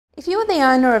If you are the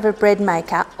owner of a bread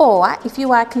maker, or if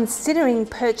you are considering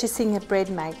purchasing a bread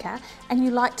maker and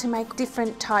you like to make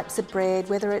different types of bread,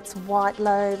 whether it's white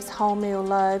loaves, wholemeal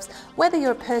loaves, whether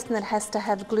you're a person that has to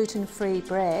have gluten-free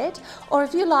bread, or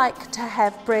if you like to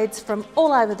have breads from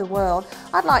all over the world,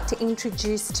 I'd like to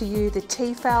introduce to you the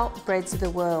Tefal breads of the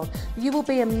world. You will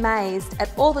be amazed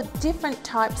at all the different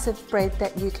types of bread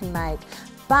that you can make.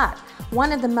 But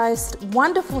one of the most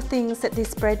wonderful things that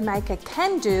this bread maker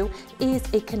can do is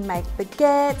it can make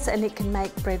baguettes and it can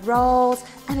make bread rolls,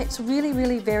 and it's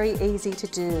really very easy to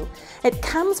do. It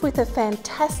comes with a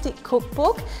fantastic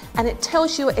cookbook and it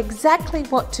tells you exactly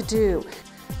what to do.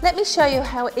 Let me show you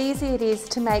how easy it is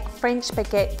to make French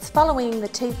baguettes following the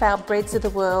Tefal Breads of the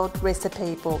World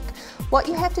recipe book. What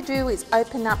you have to do is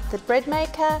open up the bread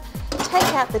maker, take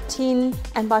out the tin,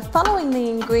 and by following the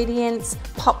ingredients,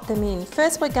 pop them in.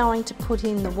 First we're going to put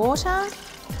in the water.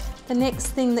 The next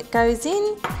thing that goes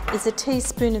in is a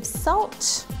teaspoon of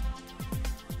salt.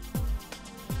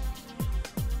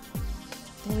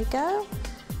 There we go.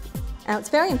 Now it's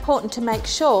very important to make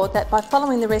sure that by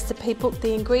following the recipe book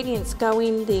the ingredients go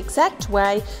in the exact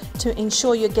way to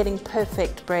ensure you're getting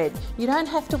perfect bread. You don't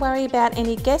have to worry about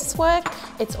any guesswork,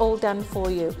 it's all done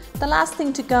for you. The last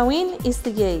thing to go in is the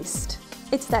yeast.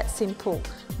 It's that simple.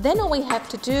 Then all we have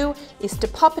to do is to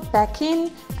pop it back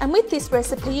in, and with this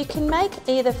recipe you can make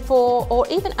either 4 or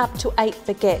even up to 8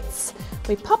 baguettes.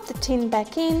 We pop the tin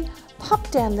back in, pop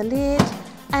down the lid,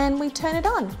 and we turn it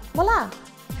on. Voila!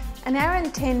 An hour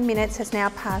and 10 minutes has now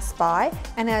passed by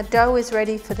and our dough is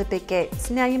ready for the baguettes.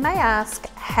 Now you may ask,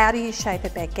 how do you shape a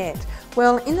baguette?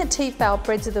 Well, in the Tefal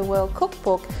Breads of the World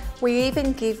cookbook, we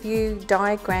even give you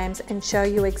diagrams and show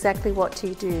you exactly what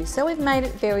to do. So we've made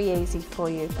it very easy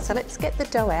for you. So let's get the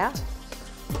dough out.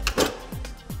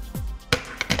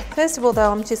 First of all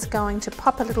though, I'm just going to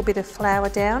pop a little bit of flour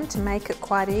down to make it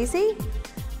quite easy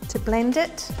to blend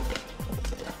it.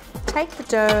 Take the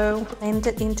dough, blend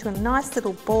it into a nice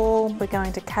little ball. We're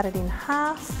going to cut it in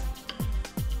half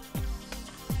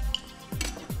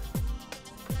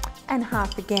and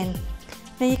half again.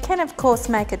 Now you can of course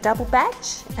make a double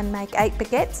batch and make 8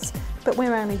 baguettes, but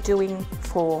we're only doing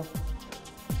 4.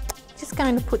 Just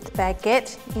going to put the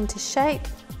baguette into shape,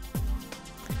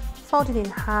 fold it in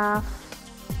half,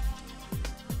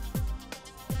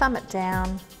 thumb it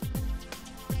down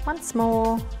once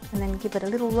more and then give it a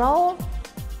little roll.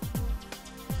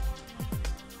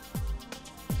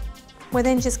 We're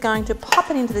then just going to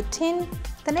pop it into the tin.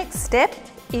 The next step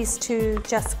is to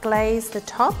just glaze the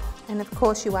top, and of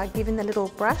course you are given the little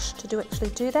brush to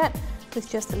actually do that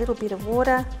with just a little bit of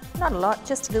water, not a lot,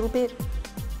 just a little bit.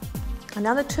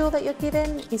 Another tool that you're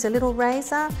given is a little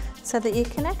razor so that you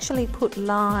can actually put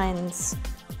lines.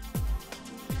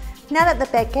 Now that the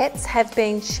baguettes have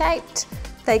been shaped,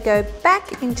 they go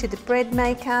back into the bread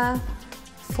maker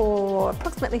for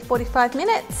approximately 45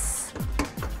 minutes.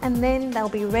 And then they'll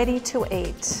be ready to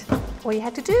eat. All you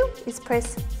have to do is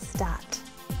press start.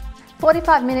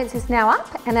 45 minutes is now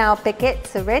up and our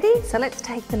baguettes are ready, so let's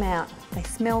take them out. They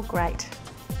smell great.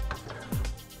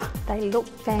 They look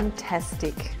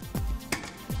fantastic.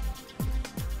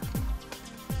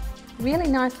 Really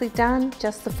nicely done,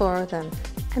 just the 4 of them.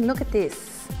 And look at this.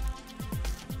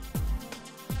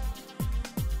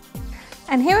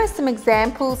 And here are some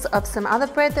examples of some other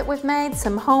bread that we've made,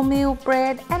 some wholemeal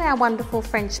bread and our wonderful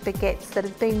French baguettes that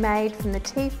have been made from the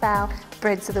Tefal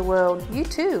Breads of the World. You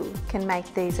too can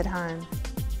make these at home.